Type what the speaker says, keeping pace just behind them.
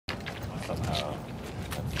somehow.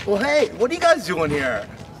 Well, hey, what are you guys doing here?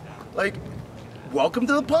 Like, welcome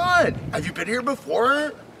to the pond. Have you been here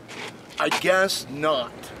before? I guess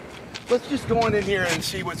not. Let's just go on in here and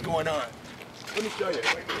see what's going on. Let me show you.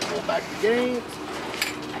 Wait, pull back the gates.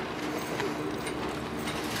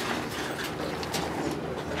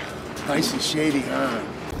 Nice and shady, huh?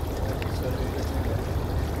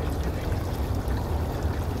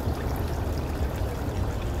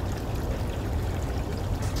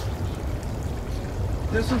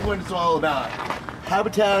 This is what it's all about.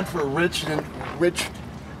 Habitat for rich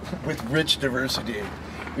diversity.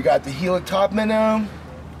 We got the Gila top minnow,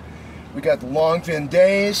 we got the longfin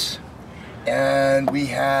dace, and we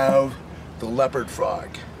have the leopard frog.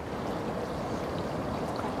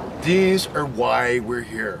 These are why we're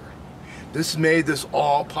here. This made this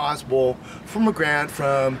all possible from a grant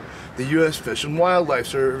from the U.S. Fish and Wildlife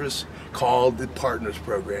Service called the Partners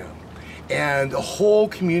Program. And the whole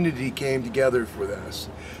community came together for this.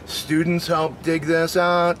 Students helped dig this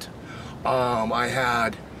out. I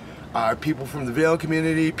had people from the Vail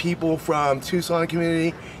community, people from Tucson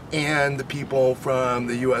community, and the people from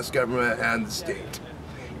the U.S. government and the state.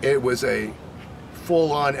 It was a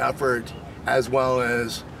full-on effort, as well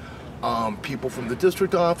as people from the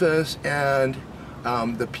district office and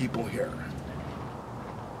the people here.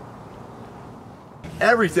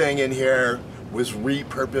 Everything in here was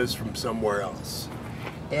repurposed from somewhere else.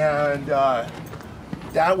 And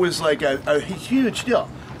that was like a huge deal.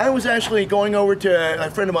 I was actually going over to a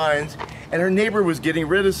friend of mine's, and her neighbor was getting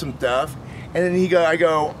rid of some stuff, and then I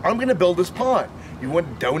go, I'm gonna build this pond. You want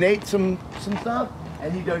to donate some stuff?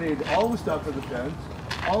 And he donated all the stuff for the fence,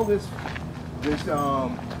 all this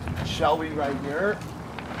shelving right here,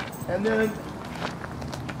 and then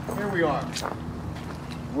here we are.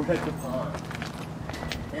 We're at the pond.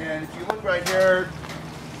 And if you look right here,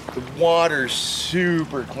 the water's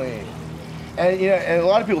super clean. And you know, and a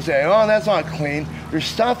lot of people say, oh, that's not clean. There's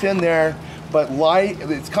stuff in there, but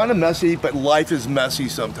it's kind of messy, but life is messy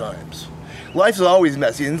sometimes. Life is always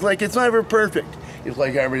messy, and it's never perfect. It's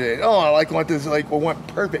like every day, oh, I want this, I want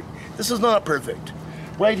perfect. This is not perfect.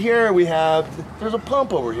 Right here there's a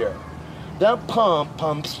pump over here. That pump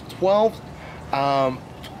pumps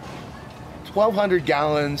 1,200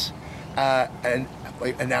 gallons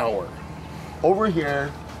an hour over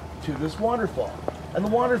here to this waterfall. And the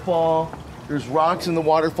waterfall, there's rocks in the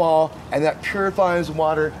waterfall, and that purifies the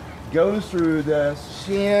water, goes through the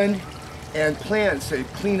sand and plants. They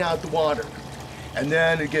clean out the water. And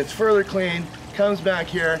then it gets further clean, comes back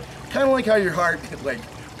here, kind of like how your heart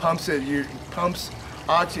pumps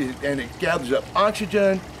oxygen, and it gathers up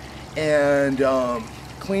oxygen and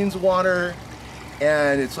cleans the water.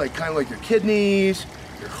 And it's kind of like your kidneys,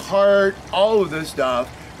 your heart, all of this stuff.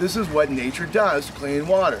 This is what nature does to clean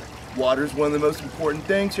water. Water is one of the most important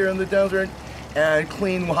things here in the desert, and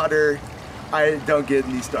clean water, I don't get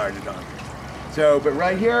me started on. So, but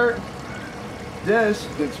right here, this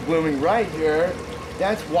that's blooming right here,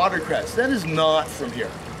 that's watercress. That is not from here,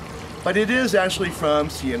 but it is actually from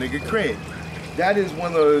Cienega Creek. That is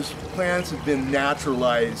one of those plants that's been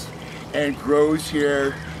naturalized and grows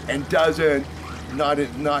here and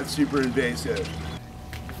not super invasive.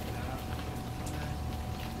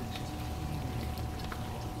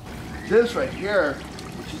 This right here,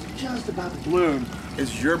 which is just about to bloom,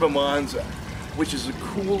 is yerba manzа, which is the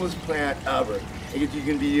coolest plant ever. You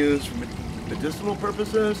can be used for medicinal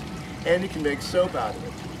purposes, and you can make soap out of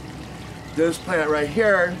it. This plant right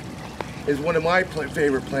here is one of my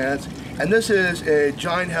favorite plants, and this is a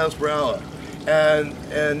giant sarsaparilla. And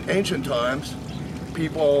in ancient times,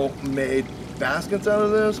 people made baskets out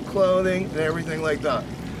of this, clothing, and everything like that.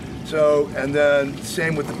 So, and then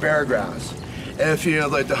same with the bear grass. And if you know,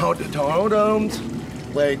 like the Tohono's,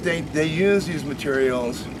 they use these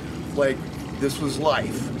materials like this was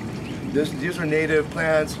life. These are native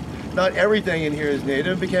plants. Not everything in here is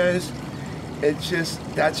native because that's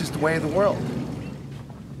just the way of the world.